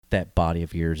That body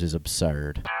of yours is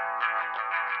absurd.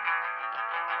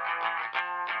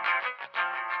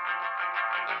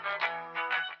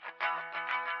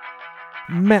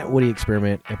 Matt Woody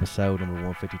Experiment, episode number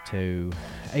 152.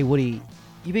 Hey, Woody,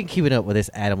 you been keeping up with this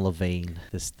Adam Levine,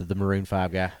 the Maroon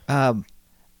 5 guy?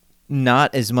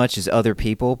 Not as much as other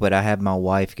people, but I had my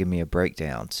wife give me a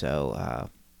breakdown, so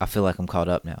I feel like I'm caught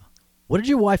up now. What did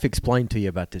your wife explain to you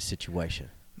about this situation?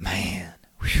 Man,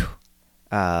 whew.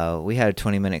 We had a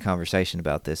 20-minute conversation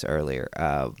about this earlier.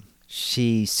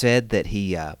 She said that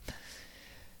he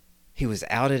was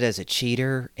outed as a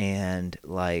cheater, and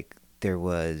like there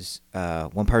was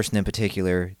one person in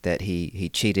particular that he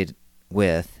cheated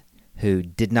with who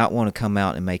did not want to come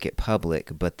out and make it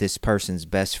public, but this person's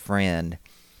best friend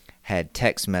had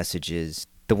text messages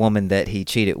the woman that he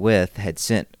cheated with had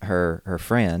sent her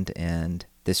friend, and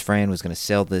this friend was going to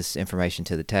sell this information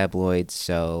to the tabloids,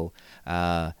 so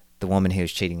the woman he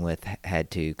was cheating with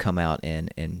had to come out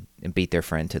and beat their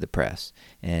friend to the press.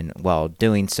 And while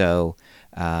doing so,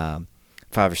 5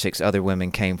 or 6 other women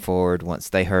came forward once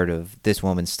they heard of this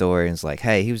woman's story and was like,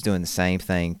 hey, he was doing the same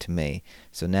thing to me.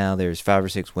 So now there's 5 or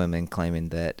 6 women claiming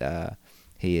that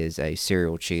he is a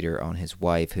serial cheater on his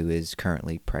wife who is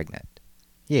currently pregnant.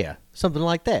 Yeah, something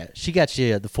like that. She got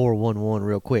you the 411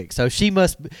 real quick. So she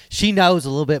knows a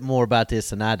little bit more about this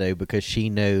than I do because she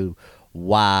knew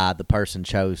why the person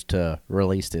chose to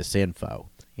release this info.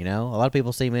 You know, a lot of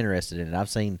people seem interested in it. I've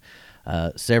seen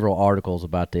several articles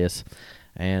about this,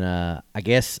 and I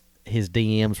guess his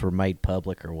DMs were made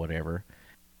public or whatever.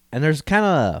 And there's kind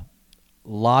of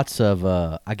lots of,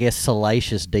 I guess,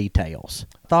 salacious details.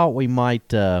 Thought we might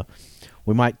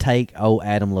take old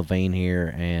Adam Levine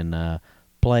here and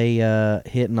play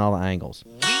hitting all the angles.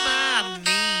 We might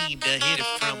need to hit it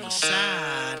from the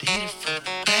side, hit it from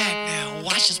the back. Now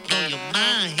watch us blow your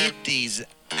mind. Hit these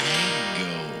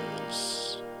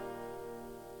angles.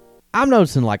 I'm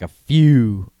noticing like a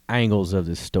few angles of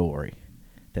this story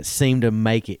that seem to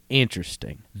make it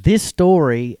interesting. This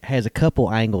story has a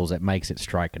couple angles that makes it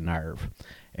strike a nerve.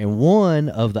 And one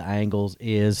of the angles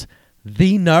is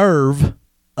the nerve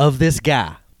of this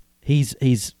guy.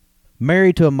 He's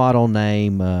married to a model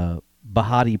named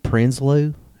Behati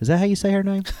Prinsloo. Is that how you say her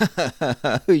name?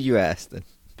 Who you asking?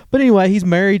 But anyway, he's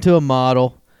married to a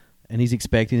model, and he's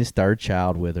expecting his 3rd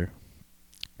child with her.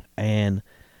 And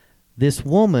this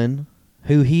woman,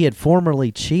 who he had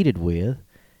formerly cheated with,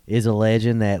 is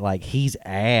alleging that like he's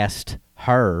asked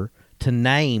her to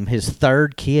name his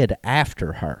 3rd kid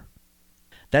after her.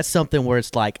 That's something where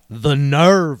it's like the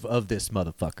nerve of this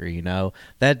motherfucker, you know?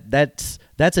 That's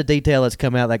a detail that's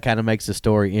come out that kind of makes the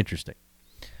story interesting.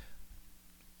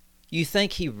 You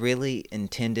think he really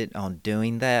intended on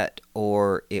doing that,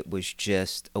 or it was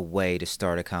just a way to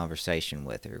start a conversation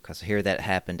with her? Because I hear that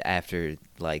happened after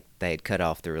like they had cut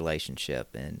off the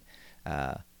relationship and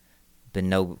been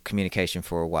no communication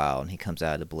for a while, and he comes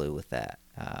out of the blue with that.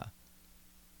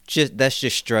 That's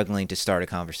just struggling to start a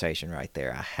conversation right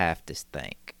there, I have to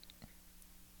think.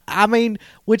 I mean,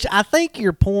 which I think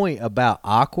your point about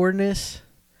awkwardness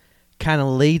kind of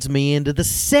leads me into the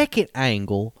second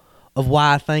angle of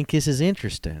why I think this is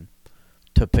interesting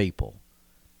to people.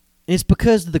 It's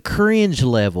because of the cringe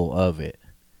level of it.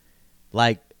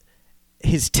 Like,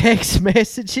 his text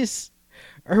messages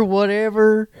or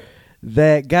whatever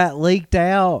that got leaked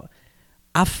out,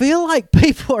 I feel like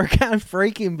people are kind of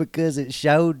freaking because it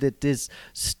showed that this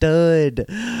stud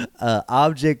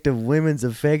object of women's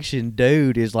affection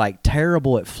dude is like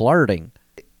terrible at flirting.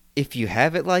 If you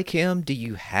have it like him, do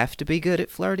you have to be good at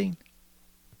flirting?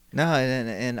 No,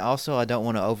 and also I don't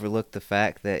want to overlook the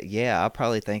fact that, yeah, I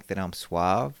probably think that I'm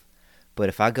suave, but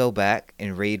if I go back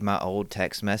and read my old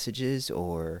text messages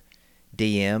or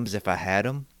DMs if I had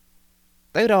them,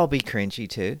 they'd all be cringy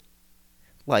too.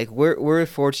 Like, we're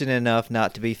fortunate enough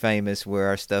not to be famous where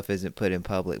our stuff isn't put in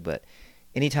public, but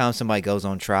anytime somebody goes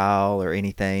on trial or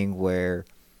anything where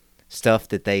stuff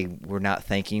that they were not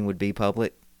thinking would be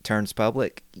public turns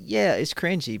public, yeah, it's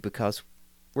cringy because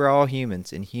we're all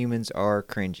humans, and humans are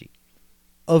cringy.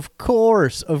 Of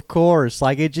course.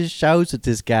 Like, it just shows that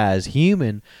this guy is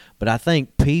human, but I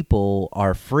think people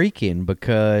are freaking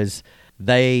because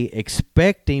they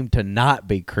expect him to not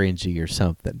be cringy or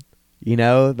something. You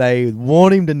know, they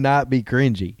want him to not be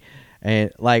cringy.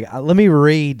 And like, let me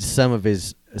read some of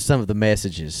the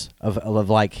messages of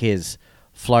like his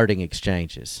flirting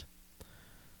exchanges.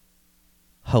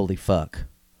 Holy fuck.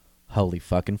 Holy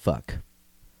fucking fuck.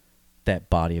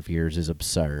 That body of yours is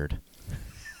absurd.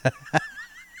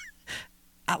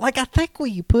 I think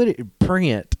when you put it in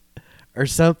print or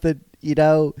something, you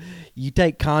know, you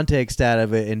take context out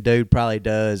of it, and dude probably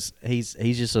does. He's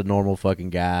just a normal fucking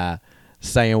guy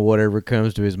saying whatever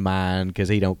comes to his mind because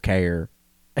he don't care.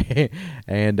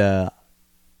 And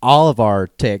all of our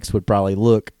texts would probably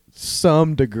look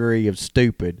some degree of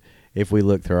stupid if we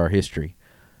look through our history.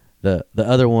 The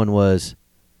other one was,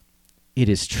 it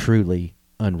is truly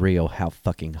unreal how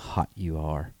fucking hot you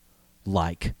are.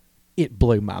 Like, it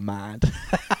blew my mind.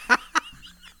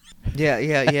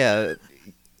 Yeah.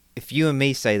 If you and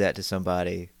me say that to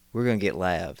somebody, we're going to get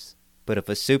laughs. But if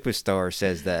a superstar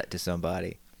says that to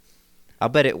somebody, I'll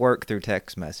bet it worked through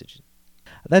text messages.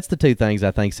 That's the two things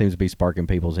I think seems to be sparking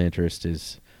people's interest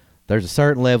is there's a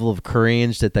certain level of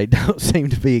cringe that they don't seem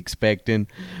to be expecting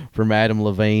from Adam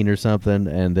Levine or something,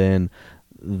 and then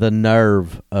the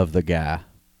nerve of the guy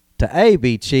to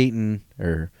be cheating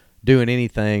or doing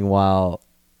anything while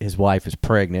his wife is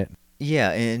pregnant.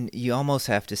 Yeah, and you almost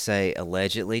have to say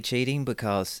allegedly cheating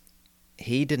because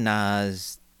he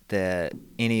denies that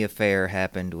any affair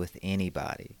happened with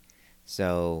anybody.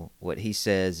 So what he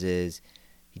says is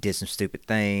he did some stupid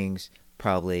things,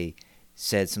 probably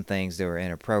said some things that were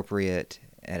inappropriate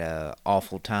at an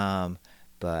awful time,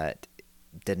 but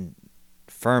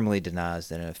firmly denies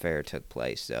that an affair took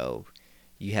place. So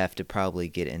you have to probably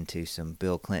get into some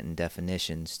Bill Clinton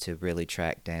definitions to really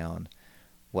track down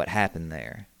what happened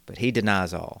there. But he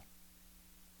denies all.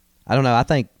 I don't know. I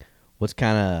think what's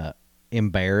kind of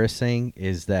embarrassing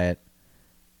is that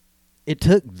it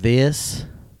took this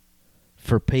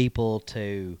for people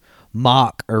to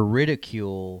mock or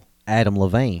ridicule Adam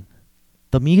Levine.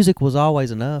 The music was always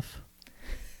enough.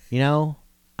 You know,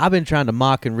 I've been trying to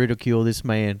mock and ridicule this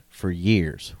man for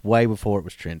years, way before it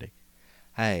was trendy.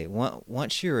 Hey,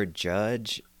 once you're a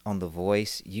judge on The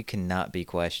Voice, you cannot be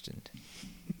questioned.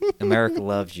 America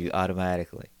loves you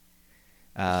automatically.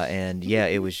 And yeah,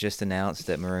 it was just announced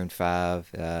that Maroon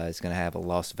 5 is going to have a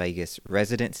Las Vegas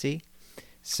residency.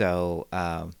 So,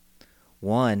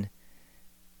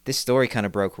 this story kind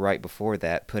of broke right before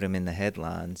that, put him in the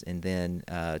headlines, and then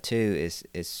two,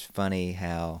 it's funny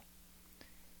how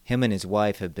him and his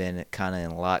wife have been kind of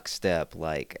in lockstep.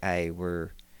 Like, hey,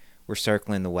 we're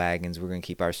circling the wagons. We're gonna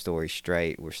keep our story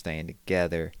straight. We're staying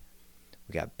together.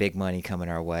 We got big money coming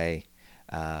our way.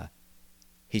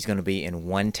 He's gonna be in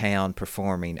one town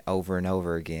performing over and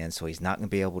over again, so he's not gonna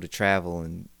be able to travel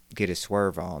and get his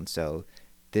swerve on. So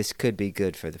this could be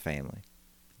good for the family.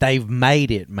 They've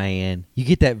made it, man. You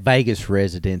get that Vegas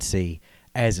residency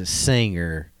as a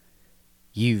singer,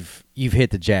 you've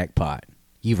hit the jackpot.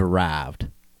 You've arrived.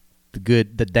 The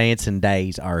dancing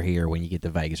days are here when you get the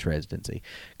Vegas residency.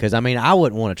 Because, I mean, I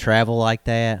wouldn't want to travel like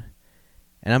that.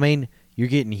 And, I mean, you're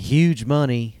getting huge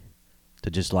money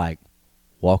to just, like,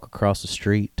 walk across the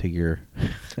street to your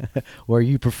where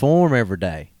you perform every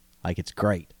day. Like, it's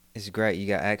great. It's great. You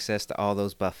got access to all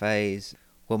those buffets.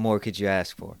 What more could you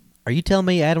ask for? Are you telling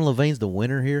me Adam Levine's the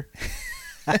winner here?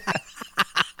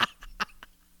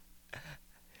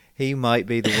 He might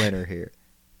be the winner here.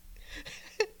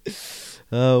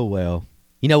 Oh, well.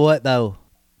 You know what, though?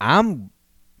 I'm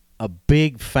a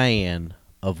big fan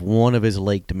of one of his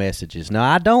leaked messages.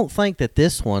 Now, I don't think that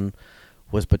this one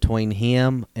was between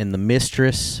him and the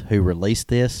mistress who released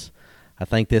this. I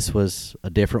think this was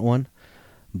a different one.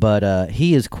 But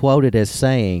he is quoted as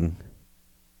saying,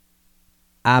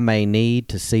 "I may need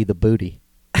to see the booty."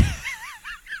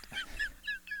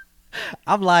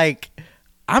 I'm like,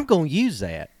 I'm gonna use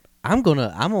that. I'm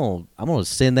gonna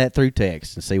send that through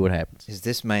text and see what happens. Is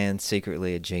this man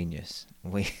secretly a genius?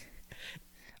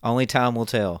 Only time will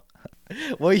tell.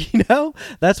 Well, you know,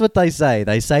 that's what they say.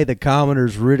 They say the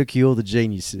commoners ridicule the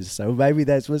geniuses. So maybe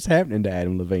that's what's happening to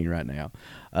Adam Levine right now.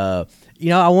 You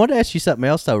know, I wanted to ask you something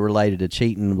else though related to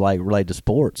cheating, like related to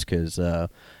sports, because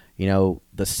you know,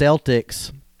 the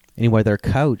Celtics, anyway, their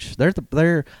coach, they're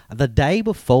the day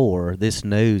before this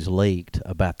news leaked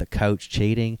about the coach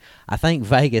cheating, I think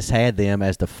Vegas had them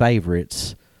as the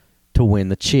favorites to win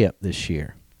the chip this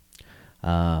year.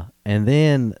 And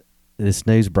then this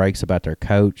news breaks about their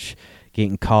coach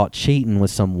getting caught cheating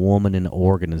with some woman in the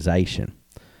organization.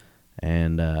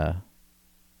 And,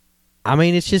 I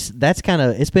mean, it's just,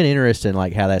 it's been interesting,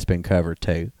 like, how that's been covered,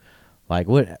 too. Like,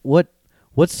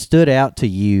 what stood out to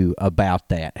you about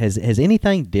that? Has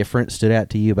anything different stood out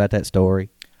to you about that story?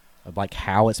 Of like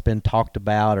how it's been talked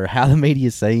about or how the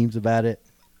media seems about it?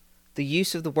 The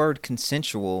use of the word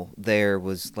consensual there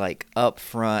was like up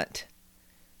front.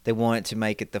 They wanted to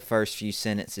make it the first few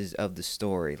sentences of the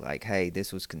story. Like, hey,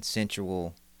 this was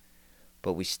consensual,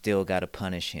 but we still got to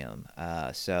punish him.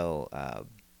 Yeah,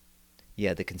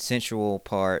 the consensual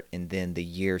part and then the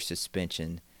year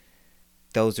suspension.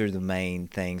 Those are the main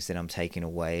things that I'm taking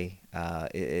away.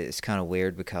 It's kind of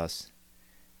weird because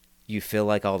you feel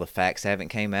like all the facts haven't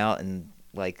came out, and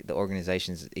like the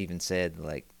organizations even said,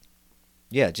 like,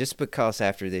 yeah, just because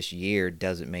after this year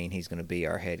doesn't mean he's going to be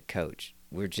our head coach.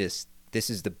 This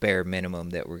is the bare minimum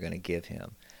that we're going to give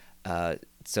him.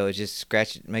 So it just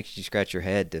makes you scratch your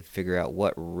head to figure out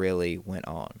what really went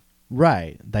on.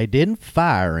 Right. They didn't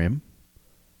fire him.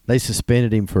 They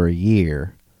suspended him for a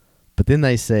year. But then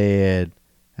they said,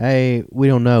 hey, we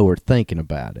don't know. We're thinking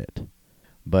about it.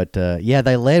 But, yeah,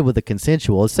 they led with the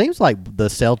consensual. It seems like the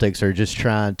Celtics are just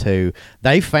trying to –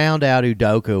 they found out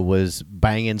Udoka was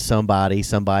banging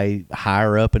somebody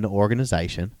higher up in the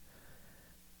organization.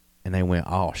 And they went,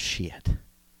 oh, shit.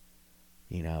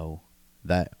 You know,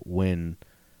 that when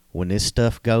this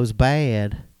stuff goes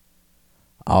bad,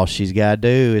 all she's got to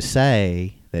do is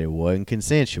say that it wasn't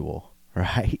consensual,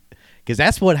 right? Because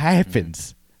that's what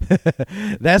happens.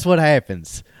 That's what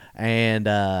happens. And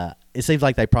it seems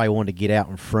like they probably wanted to get out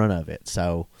in front of it.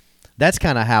 So that's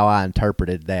kind of how I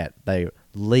interpreted that. They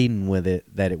leading with it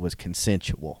that it was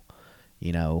consensual.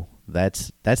 You know,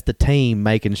 that's the team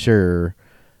making sure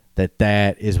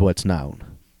that is what's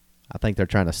known. I think they're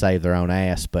trying to save their own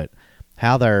ass, but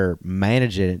how they're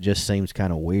managing it just seems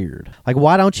kind of weird. Like,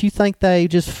 why don't you think they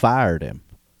just fired him?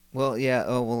 Well, yeah.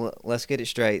 Oh, well, let's get it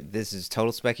straight. This is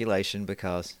total speculation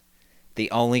because the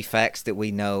only facts that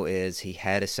we know is he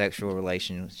had a sexual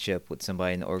relationship with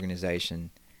somebody in the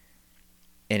organization,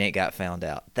 and it got found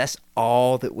out. That's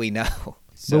all that we know.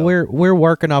 So, but we're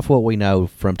working off what we know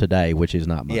from today, which is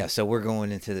not much. Yeah, so we're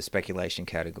going into the speculation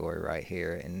category right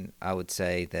here, and I would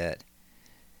say that,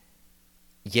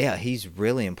 yeah, he's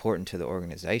really important to the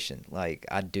organization. Like,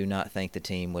 I do not think the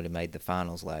team would have made the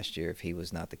finals last year if he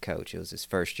was not the coach. It was his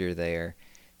first year there.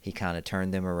 He kind of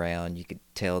turned them around. You could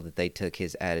tell that they took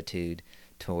his attitude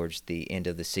towards the end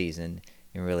of the season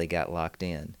and really got locked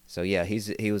in. So, yeah,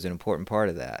 he was an important part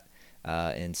of that.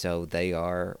 And so they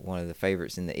are one of the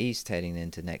favorites in the East heading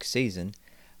into next season.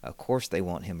 Of course they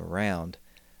want him around,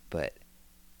 but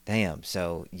damn,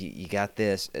 so you got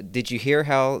this. Did you hear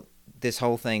how this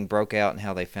whole thing broke out and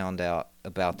how they found out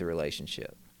about the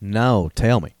relationship? No,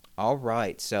 tell me. All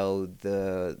right, so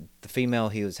the female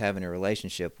he was having a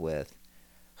relationship with,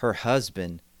 her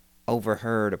husband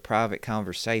overheard a private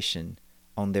conversation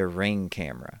on their Ring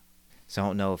camera. So I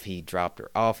don't know if he dropped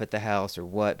her off at the house or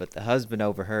what, but the husband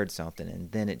overheard something,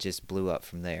 and then it just blew up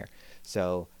from there.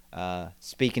 So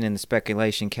speaking in the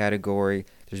speculation category,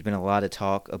 there's been a lot of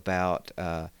talk about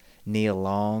Nia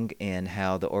Long and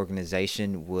how the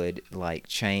organization would like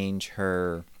change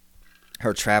her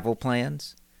travel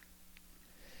plans.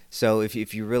 So if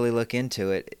you really look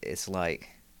into it, it's like,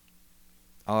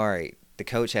 all right, the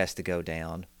coach has to go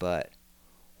down, but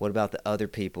what about the other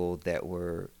people that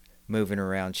were moving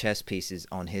around chess pieces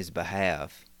on his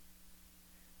behalf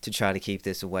to try to keep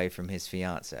this away from his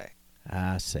fiance?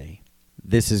 I see.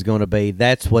 This is going to be,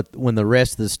 that's what, when the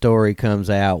rest of the story comes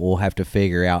out, we'll have to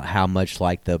figure out how much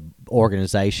like the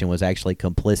organization was actually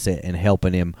complicit in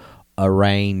helping him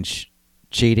arrange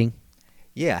cheating.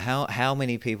 Yeah, how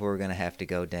many people are going to have to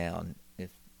go down if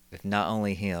not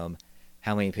only him,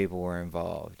 how many people were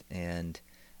involved? And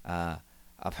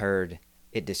I've heard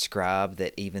it described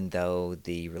that even though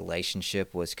the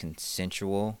relationship was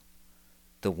consensual,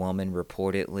 the woman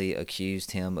reportedly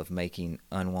accused him of making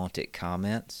unwanted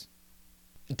comments.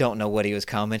 Don't know what he was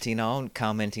commenting on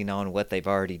what they've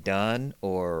already done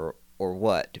or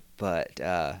what, but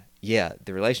yeah,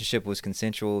 the relationship was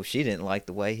consensual. She didn't like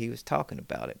the way he was talking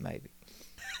about it, maybe.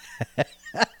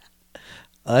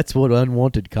 That's what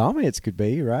unwanted comments could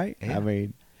be, right? Yeah. I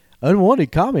mean,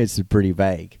 unwanted comments are pretty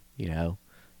vague, you know.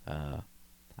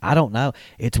 I don't know.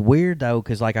 It's weird though,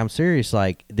 because like I'm serious.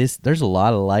 Like this, there's a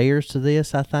lot of layers to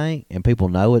this, I think, and people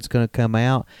know it's going to come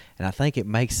out, and I think it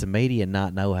makes the media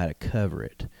not know how to cover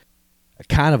it.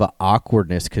 Kind of an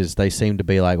awkwardness because they seem to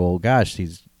be like, well, gosh,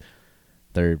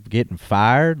 they're getting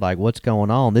fired. Like, what's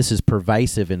going on? This is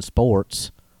pervasive in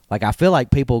sports. Like, I feel like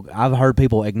I've heard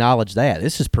people acknowledge that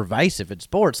this is pervasive in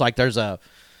sports. Like,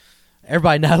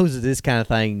 everybody knows that this kind of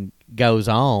thing goes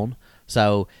on.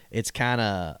 So it's kind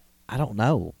of, I don't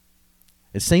know.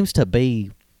 It seems to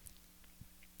be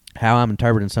how I'm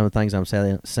interpreting some of the things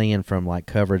I'm seeing from like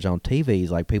coverage on TV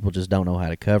is like people just don't know how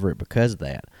to cover it because of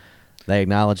that. They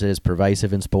acknowledge that it's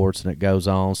pervasive in sports and it goes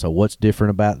on. So what's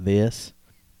different about this?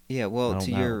 Yeah, well,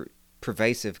 to know. your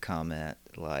pervasive comment,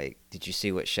 like, did you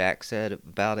see what Shaq said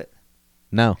about it?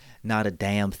 No. Not a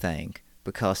damn thing,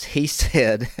 because he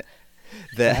said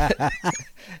that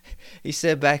he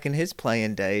said back in his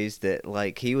playing days that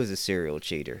like he was a serial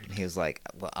cheater. And he was like,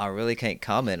 well, I really can't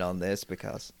comment on this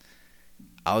because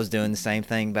I was doing the same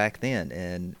thing back then.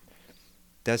 And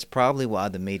that's probably why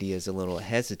the media is a little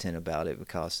hesitant about it,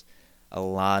 because a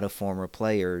lot of former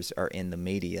players are in the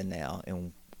media now,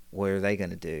 and what are they going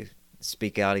to do?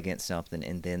 Speak out against something,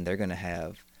 and then they're going to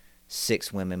have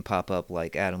 6 women pop up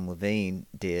like Adam Levine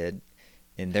did,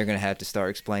 and they're going to have to start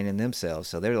explaining themselves.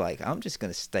 So they're like, I'm just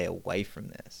going to stay away from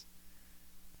this.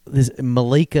 This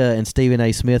Malika and Stephen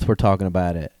A. Smith were talking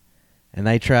about it, and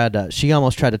she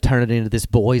almost tried to turn it into this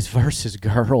boys versus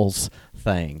girls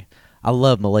thing. I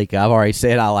love Malika. I've already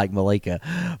said I like Malika,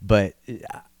 but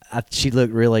she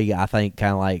looked really, I think,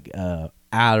 kind of like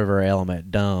out of her element,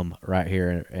 dumb right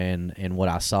here. And what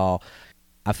I saw,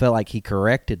 I felt like he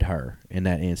corrected her in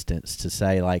that instance to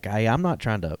say, like, hey, I'm not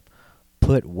trying to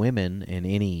put women in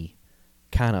any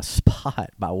kind of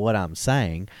spot by what I'm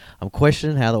saying. I'm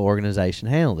questioning how the organization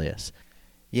handled this.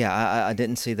 Yeah, I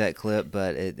didn't see that clip,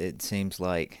 but it seems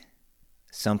like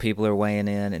some people are weighing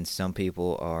in and some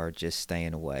people are just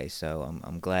staying away. So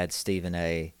I'm glad Stephen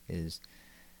A. is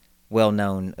well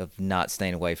known of not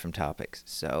staying away from topics.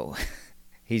 So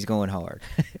he's going hard.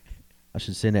 I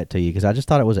should send that to you because I just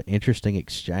thought it was an interesting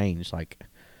exchange. Like,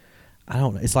 I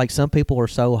don't know. It's like some people are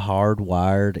so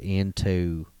hardwired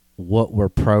into what we're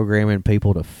programming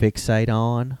people to fixate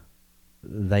on.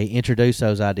 They introduce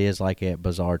those ideas like at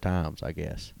bizarre times, I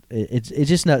guess. It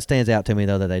just stands out to me,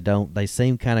 though, that they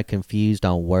seem kind of confused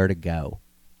on where to go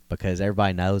because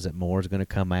everybody knows that more is going to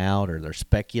come out, or they're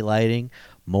speculating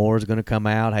more is going to come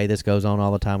out. Hey, this goes on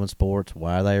all the time in sports.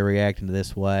 Why are they reacting to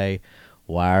this way?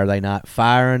 Why are they not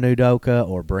firing Udoka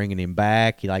or bringing him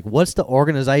back? You're like, what's the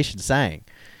organization saying?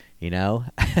 You know,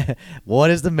 what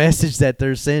is the message that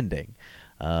they're sending?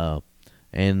 And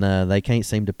they can't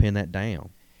seem to pin that down.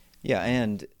 Yeah,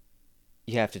 and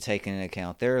you have to take into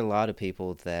account there are a lot of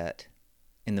people that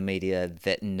in the media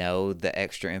that know the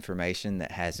extra information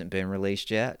that hasn't been released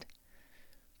yet,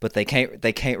 but they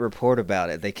can't report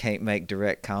about it. They can't make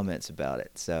direct comments about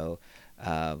it. So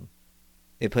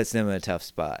it puts them in a tough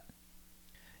spot.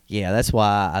 Yeah, that's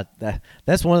why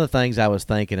that's one of the things I was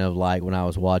thinking of, like when I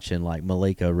was watching like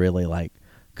Malika really like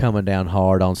coming down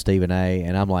hard on Stephen A.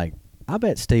 And I'm like, I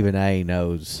bet Stephen A.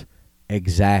 knows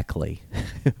exactly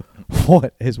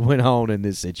what has went on in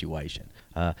this situation.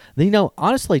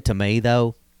 Honestly, to me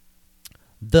though,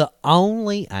 the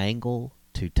only angle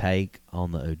to take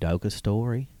on the Udoka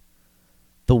story,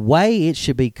 the way it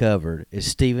should be covered, is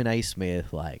Stephen A.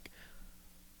 Smith like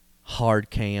hard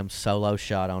cam solo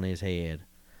shot on his head.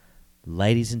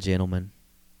 Ladies and gentlemen,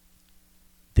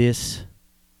 this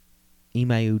Ime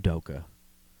Udoka,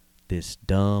 this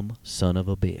dumb son of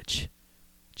a bitch,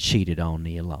 cheated on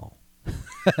Nia Long.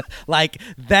 Like,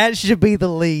 that should be the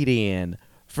lead-in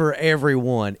for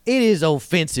everyone. It is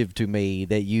offensive to me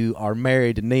that you are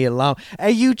married to Nia Long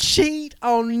and you cheat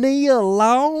on Nia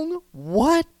Long?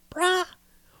 What, bruh?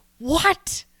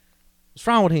 What? What's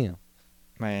wrong with him?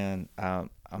 Man,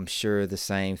 I'm sure the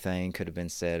same thing could have been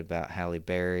said about Halle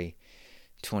Berry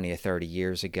 20 or 30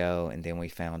 years ago, and then we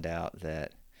found out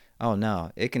that, oh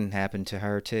no, it can happen to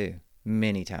her too,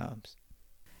 many times.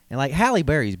 And like, Halle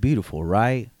Berry's beautiful,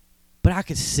 right? But I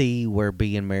could see where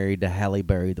being married to Halle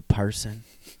Berry, the person,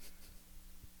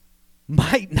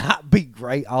 might not be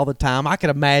great all the time. I could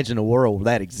imagine a world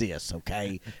that exists,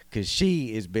 okay? Because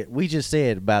she is,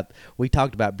 we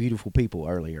talked about beautiful people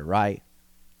earlier, right?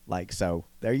 Like, so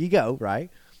there you go,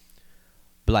 right?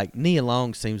 But like, Nia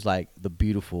Long seems like the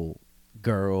beautiful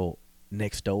girl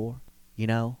next door, you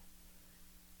know?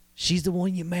 She's the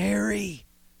one you marry.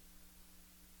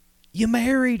 You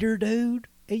married her, dude,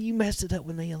 and you messed it up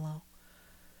with Nia Long.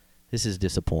 This is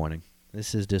disappointing.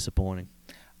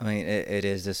 I mean, it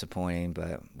is disappointing,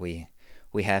 but we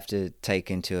have to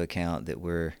take into account that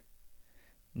we're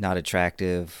not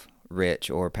attractive, rich,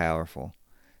 or powerful.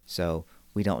 So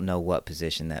we don't know what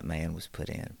position that man was put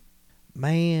in.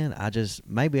 Man,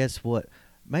 maybe that's what,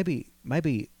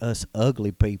 maybe us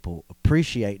ugly people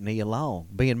appreciate Nia Long,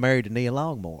 being married to Nia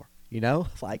Long more, you know?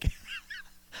 Like,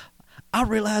 I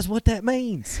realize what that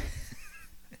means.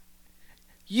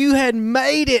 You had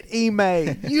made it,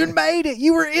 Ime. You had made it.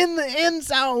 You were in the end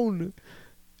zone.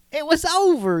 It was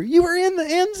over. You were in the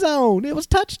end zone. It was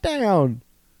touchdown.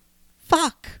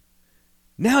 Fuck.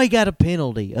 Now he got a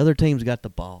penalty. Other teams got the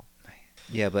ball.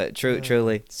 Yeah, but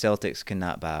truly, Celtics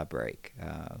cannot buy a break.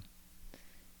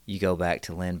 You go back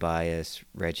to Len Bias,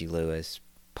 Reggie Lewis,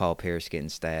 Paul Pierce getting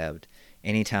stabbed.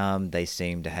 Anytime they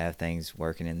seem to have things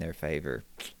working in their favor,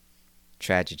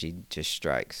 tragedy just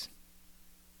strikes.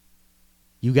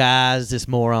 You guys, this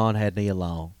moron had Nia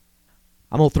Long.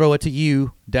 I'm going to throw it to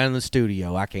you down in the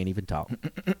studio. I can't even talk.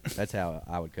 That's how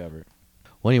I would cover it.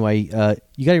 Well, anyway, you got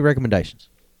any recommendations?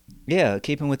 Yeah,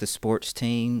 keeping with the sports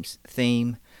teams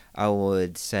theme, I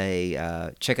would say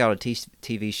check out a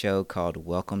TV show called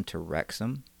Welcome to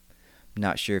Wrexham.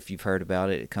 Not sure if you've heard about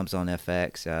it. It comes on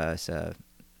FX.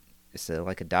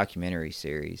 Like a documentary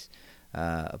series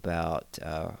about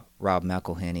Rob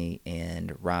McElhenney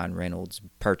and Ryan Reynolds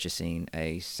purchasing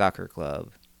a soccer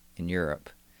club in Europe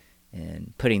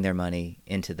and putting their money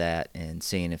into that and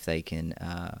seeing if they can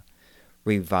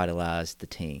revitalize the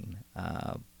team.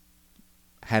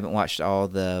 Haven't watched all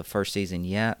the first season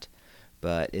yet,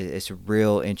 but it's a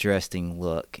real interesting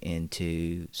look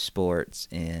into sports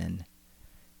and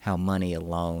how money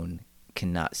alone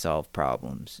cannot solve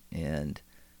problems. And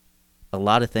a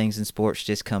lot of things in sports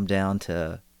just come down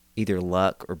to either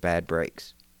luck or bad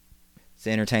breaks. It's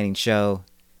an entertaining show,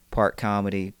 part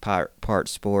comedy, part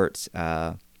sports,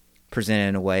 presented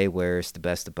in a way where it's the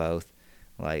best of both.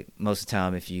 Like most of the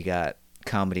time, if you got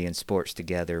comedy and sports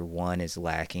together, one is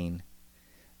lacking.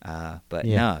 But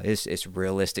no, it's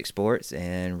realistic sports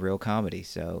and real comedy,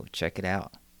 so check it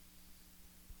out.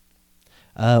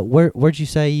 Where'd you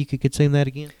say you could consume that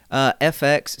again?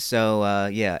 FX, so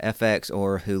FX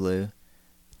or Hulu.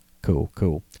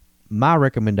 Cool. My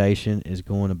recommendation is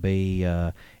going to be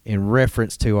in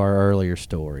reference to our earlier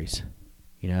stories.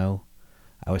 You know,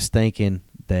 I was thinking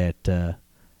that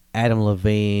Adam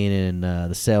Levine and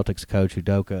the Celtics coach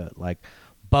Udoka, like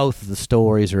both of the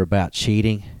stories are about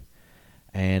cheating.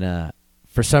 And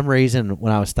for some reason,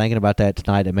 when I was thinking about that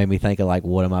tonight, it made me think of like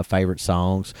one of my favorite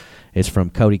songs. It's from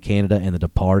Cody Canada and The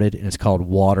Departed, and it's called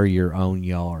 "Water Your Own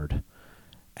Yard."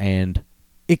 And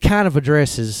it kind of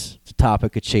addresses the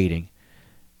topic of cheating.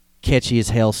 Catchy as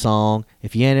hell song.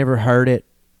 If you ain't ever heard it,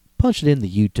 punch it in the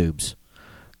YouTubes.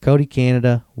 Cody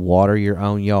Canada, "Water Your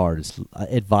Own Yard." It's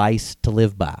advice to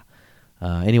live by.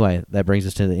 Anyway, that brings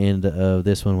us to the end of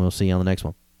this one. We'll see you on the next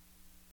one.